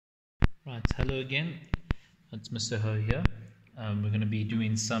Right, hello again. It's Mr.Ho here. We're going to be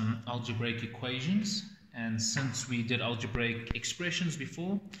doing some algebraic equations, and since we did algebraic expressions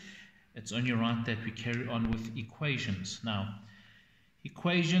before, it's only right that we carry on with equations. Now,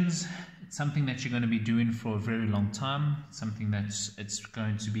 equations, it's something that you're going to be doing for a very long time, something it's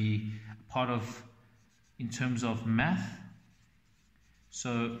going to be a part of in terms of math.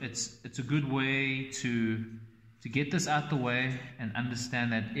 So it's a good way to get this out the way and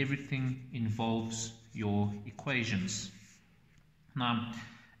understand that everything involves your equations. Now,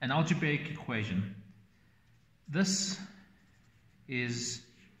 an algebraic equation, this is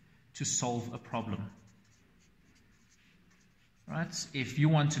to solve a problem. Right? If you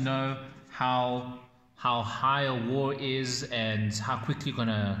want to know how high a wall is and how quickly you're going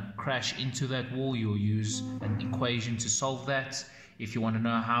to crash into that wall, you'll use an equation to solve that. If you want to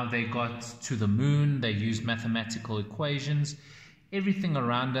know how they got to the moon, they use mathematical equations. Everything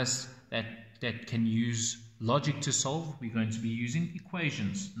around us that can use logic to solve, we're going to be using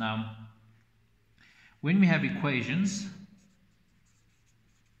equations. Now, when we have equations,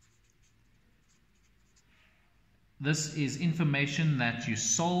 this is information that you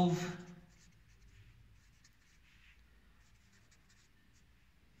solve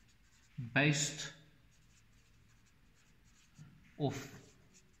based off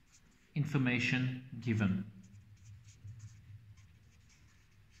information given.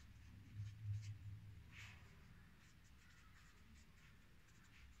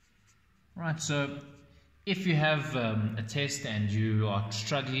 Right, so if you have a test and you are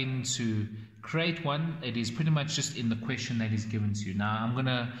struggling to create one, it is pretty much just in the question that is given to you. Now, I'm going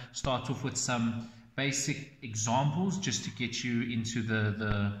to start off with some basic examples just to get you into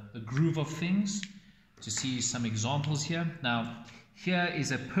the groove of things, to see some examples here. Now, here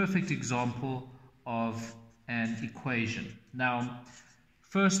is a perfect example of an equation. Now,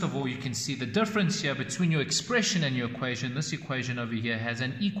 first of all, you can see the difference here between your expression and your equation. This equation over here has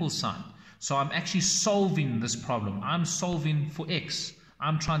an equal sign. So I'm actually solving this problem. I'm solving for x.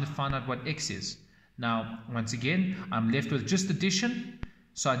 I'm trying to find out what x is. Now, once again, I'm left with just addition.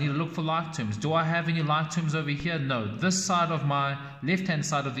 So I need to look for like terms. Do I have any like terms over here? No. This side of my left-hand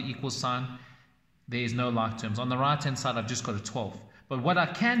side of the equal sign, there is no like terms. On the right-hand side, I've just got a 12. But what I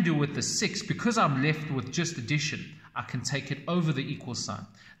can do with the 6, because I'm left with just addition, I can take it over the equal sign.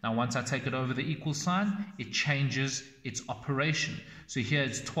 Now, once I take it over the equal sign, it changes its operation. So here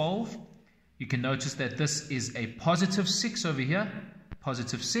it's 12. You can notice that this is a positive 6 over here,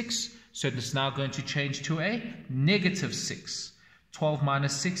 positive 6. So it's now going to change to a negative 6. 12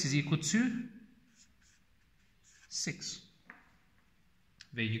 minus 6 is equal to 6.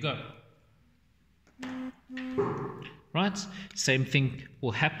 There you go. Right? Same thing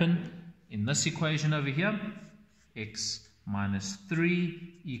will happen in this equation over here. X minus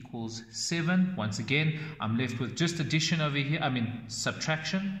 3 equals 7. Once again, I'm left with just addition over here.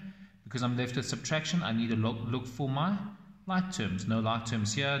 Subtraction. Because I'm left with subtraction, I need to look for my like terms. No like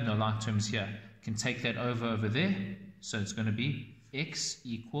terms here, no like terms here. I can take that over there. So it's going to be x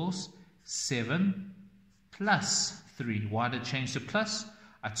equals 7 plus 3. Why did it change to plus?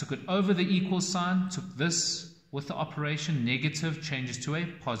 I took it over the equal sign, took this with the operation, negative changes to a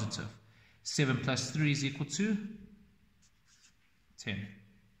positive. 7 plus 3 is equal to 10.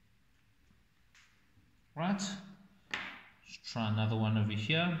 Right? Let's try another one over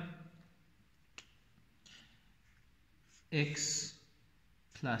here. X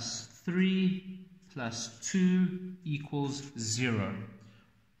plus 3 plus 2 equals 0.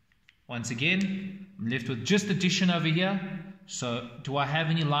 Once again, I'm left with just addition over here. So do I have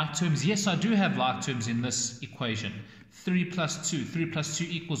any like terms? Yes, I do have like terms in this equation. 3 plus 2. 3 plus 2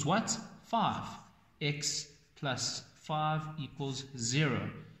 equals what? 5. X plus 5 equals 0.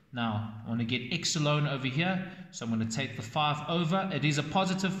 Now, I want to get x alone over here. So I'm going to take the 5 over. It is a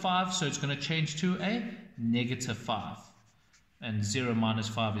positive 5, so it's going to change to a negative 5. And 0 minus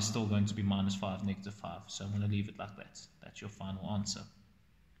 5 is still going to be minus 5, negative 5. So I'm going to leave it like that. That's your final answer.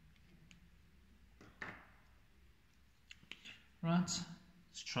 Right,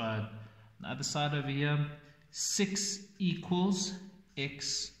 let's try the other side over here. 6 equals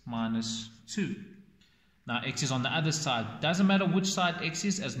x minus 2. Now, x is on the other side. Doesn't matter which side x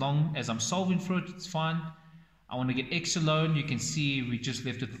is, as long as I'm solving for it, it's fine. I want to get x alone. You can see we just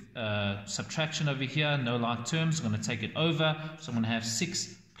left with subtraction over here, no like terms. I'm going to take it over. So I'm going to have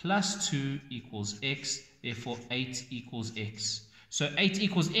 6 plus 2 equals x. Therefore, 8 equals x. So 8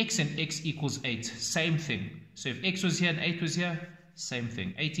 equals x and x equals 8. Same thing. So if x was here and 8 was here, same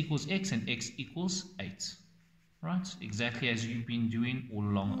thing. 8 equals x and x equals 8. Right? Exactly as you've been doing all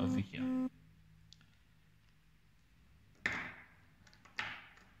along over here.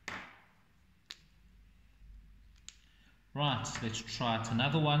 Right, let's try it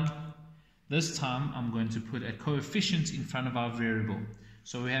another one. This time I'm going to put a coefficient in front of our variable.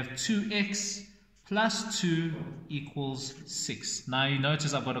 So we have 2x plus 2 equals 6. Now you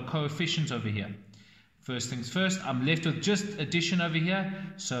notice I've got a coefficient over here. First things first, I'm left with just addition over here.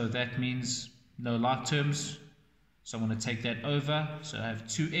 So that means no like terms. So I'm going to take that over. So I have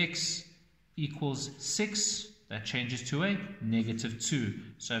 2x equals 6. That changes to a negative 2.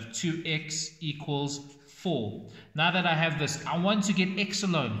 So I have 2x equals 4. Now that I have this, I want to get x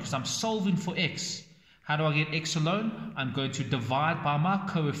alone because I'm solving for x. How do I get x alone? I'm going to divide by my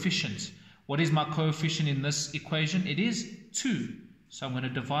coefficient. What is my coefficient in this equation? It is 2. So I'm going to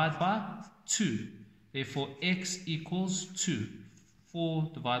divide by 2. Therefore, x equals 2.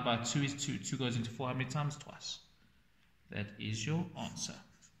 4 divided by 2 is 2. 2 goes into 4 how many times? Twice. That is your answer.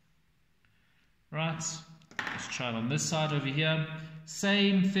 Right. Let's try it on this side over here.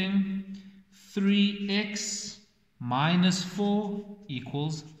 Same thing. 3x minus 4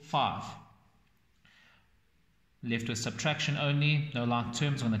 equals 5. Left with subtraction only, no like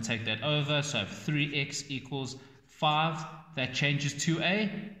terms. I'm going to take that over. So I have 3x equals 5. That changes to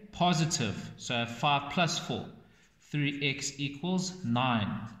a positive. So I have 5 plus 4. 3x equals 9.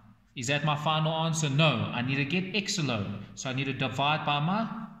 Is that my final answer? No. I need to get x alone. So I need to divide by my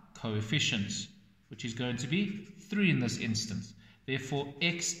coefficients, which is going to be 3 in this instance. Therefore,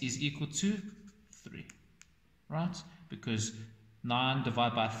 x is equal to 3. Right? Because 9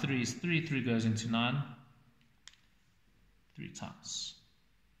 divided by 3 is 3. 3 goes into 9 3 times.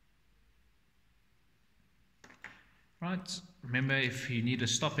 Right? Remember, if you need to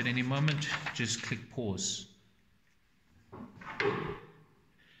stop at any moment, just click pause.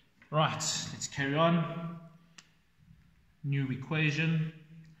 Right, let's carry on. New equation.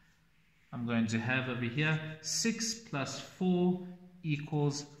 I'm going to have over here 6 plus 4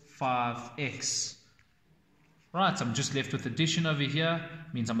 equals 5x. Right, I'm just left with addition over here.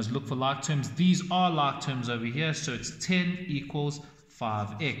 Means I must look for like terms. These are like terms over here. So it's 10 equals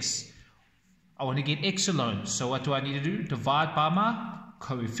 5x. I want to get x alone. So what do I need to do? Divide by my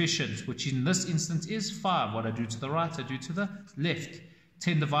coefficient, which in this instance is 5. What I do to the right, I do to the left.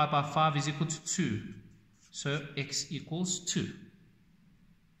 10 divided by 5 is equal to 2. So x equals 2.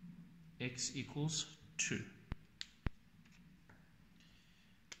 X equals 2.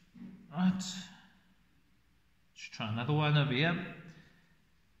 Right. Let's try another one over here.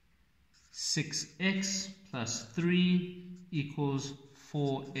 6x plus 3 equals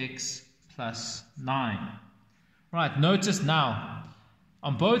 4x plus 9. Right, notice now,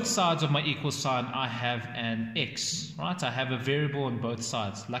 on both sides of my equal sign, I have an x. Right, I have a variable on both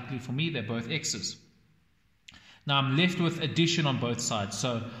sides. Luckily for me, they're both x's. Now I'm left with addition on both sides,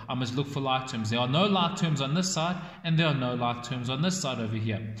 so I must look for like terms. There are no like terms on this side, and there are no like terms on this side over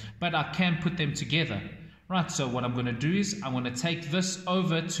here. But I can put them together. Right, so what I'm going to do is I'm going to take this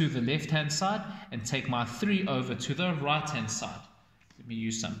over to the left-hand side and take my 3 over to the right-hand side. Let me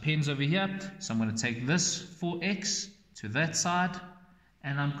use some pens over here. So I'm going to take this 4x to that side,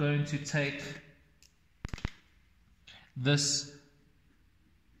 and I'm going to take this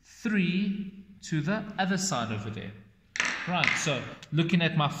 3 to the other side over there. Right, so looking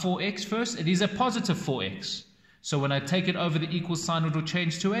at my 4x first, it is a positive 4x. So when I take it over the equal sign, it will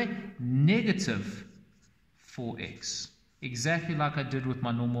change to a negative 4x. Exactly like I did with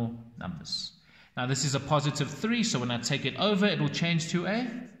my normal numbers. Now this is a positive 3, so when I take it over, it will change to a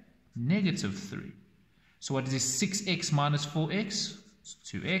negative 3. So what is this? 6x minus 4x? It's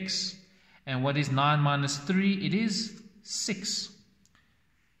 2x. And what is 9 minus 3? It is 6.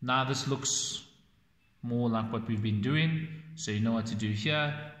 Now this looks more like what we've been doing. So you know what to do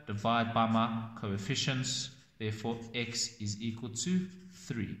here. Divide by my coefficients. Therefore, x is equal to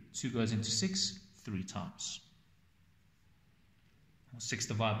 3. 2 goes into 6 3 times. 6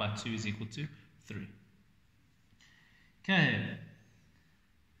 divided by 2 is equal to 3. Okay.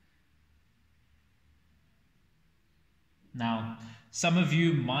 Now, some of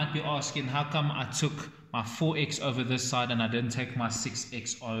you might be asking, how come I took my 4x over this side and I didn't take my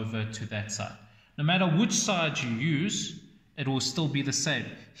 6x over to that side? No matter which side you use, it will still be the same.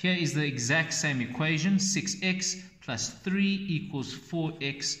 Here is the exact same equation, 6x plus 3 equals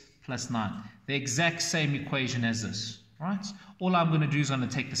 4x plus 9. The exact same equation as this, right? All I'm going to do is I'm going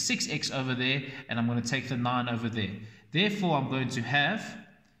to take the 6x over there and I'm going to take the 9 over there. Therefore, I'm going to have,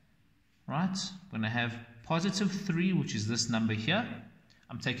 right, I'm going to have positive 3, which is this number here.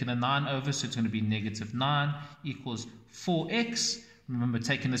 I'm taking the 9 over, so it's going to be negative 9 equals 4x. Remember,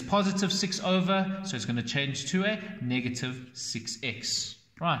 taking this positive 6 over, so it's going to change to a negative 6x.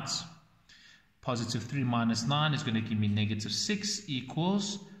 Right. Positive 3 minus 9 is going to give me negative 6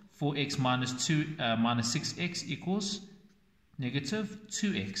 equals 4x minus 2 minus 6x equals negative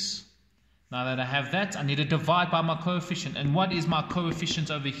 2x. Now that I have that, I need to divide by my coefficient. And what is my coefficient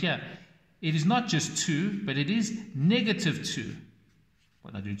over here? It is not just 2, but it is negative 2.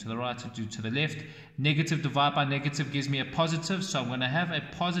 What I do to the right, I do to the left. Negative divided by negative gives me a positive, so I'm going to have a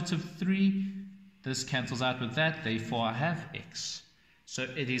positive 3. This cancels out with that, therefore I have x. So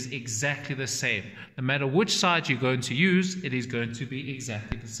it is exactly the same. No matter which side you're going to use, it is going to be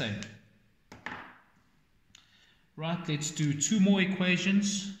exactly the same. Right, let's do 2 more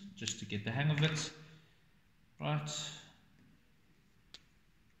equations, just to get the hang of it. Right.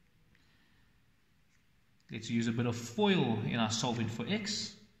 Let's use a bit of FOIL in our solving for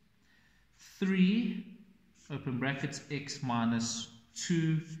x. 3, open brackets, x minus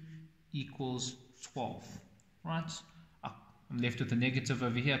 2 equals 12. Right? I'm left with a negative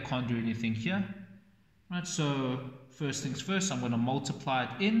over here. I can't do anything here. Right? So, first things first, I'm going to multiply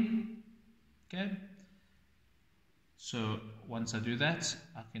it in. Okay? So, once I do that,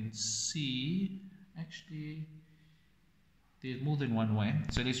 I can see, actually, there's more than one way.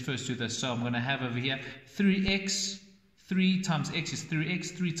 So let's first do this. So I'm going to have over here 3x. 3 times x is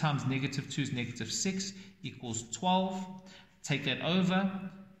 3x. 3 times negative 2 is negative 6 equals 12. Take that over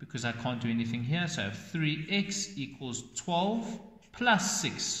because I can't do anything here. So I have 3x equals 12 plus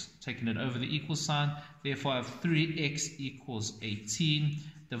 6. Taking it over the equal sign. Therefore I have 3x equals 18.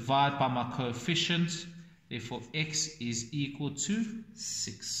 Divide by my coefficient. Therefore x is equal to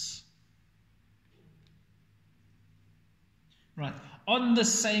 6. Right, on the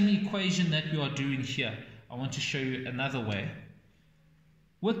same equation that we are doing here, I want to show you another way.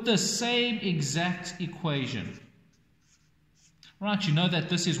 With the same exact equation, right, you know that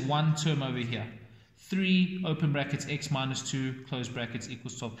this is one term over here. 3, open brackets, x minus 2, close brackets,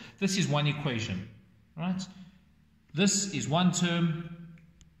 equals 12. This is one equation, right? This is one term,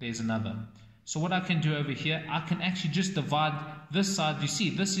 there's another. So what I can do over here, I can actually just divide this side. You see,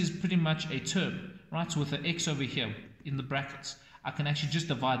 this is pretty much a term, right? So with the x over here, in the brackets, I can actually just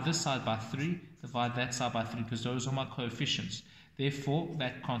divide this side by 3, divide that side by 3, because those are my coefficients. Therefore,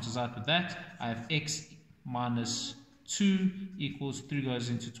 that cancels out with that. I have x minus 2 equals 3 goes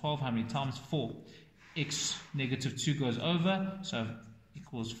into 12. How many times? 4. X negative 2 goes over, so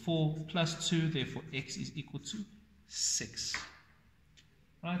equals 4 plus 2. Therefore, x is equal to 6.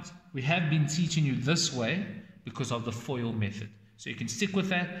 Right? We have been teaching you this way because of the FOIL method. So you can stick with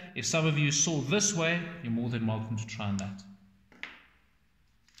that. If some of you saw this way, you're more than welcome to try that.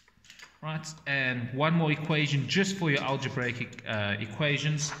 Right, and one more equation just for your algebraic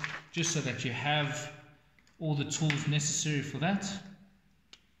equations, just so that you have all the tools necessary for that.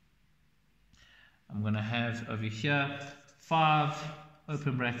 I'm going to have over here 5,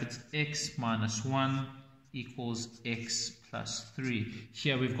 open brackets, x minus 1 equals x plus 3.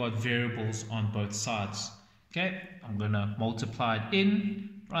 Here we've got variables on both sides. Okay, I'm going to multiply it in.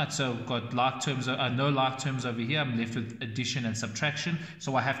 Right, so I've got like terms, no like terms over here. I'm left with addition and subtraction.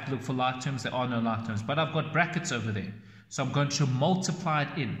 So I have to look for like terms. There are no like terms. But I've got brackets over there. So I'm going to multiply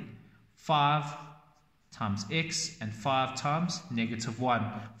it in. 5 times x and 5 times negative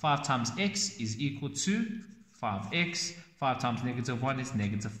 1. 5 times x is equal to 5x. 5 times negative 1 is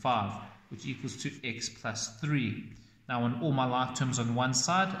negative 5, which equals to x plus 3. Now, on all my like terms on one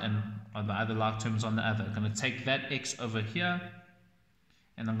side and on the other like terms on the other, I'm going to take that x over here,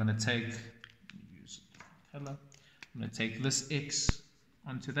 and I'm going to take, I'm going to take this x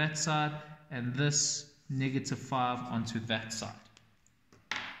onto that side, and this negative 5 onto that side.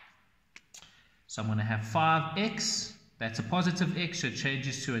 So I'm going to have 5x, that's a positive x, so it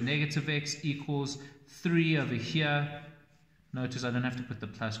changes to a negative x, equals 3 over here. Notice I don't have to put the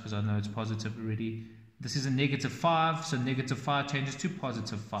plus because I know it's positive already. This is a negative 5, so negative 5 changes to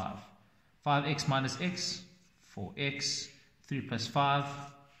positive 5. 5x minus x, 4x, 3 plus 5,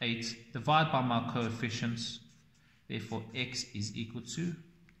 8. Divide by my coefficients, therefore x is equal to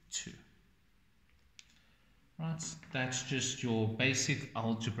 2. Right, that's just your basic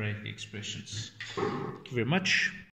algebraic expressions. Thank you very much.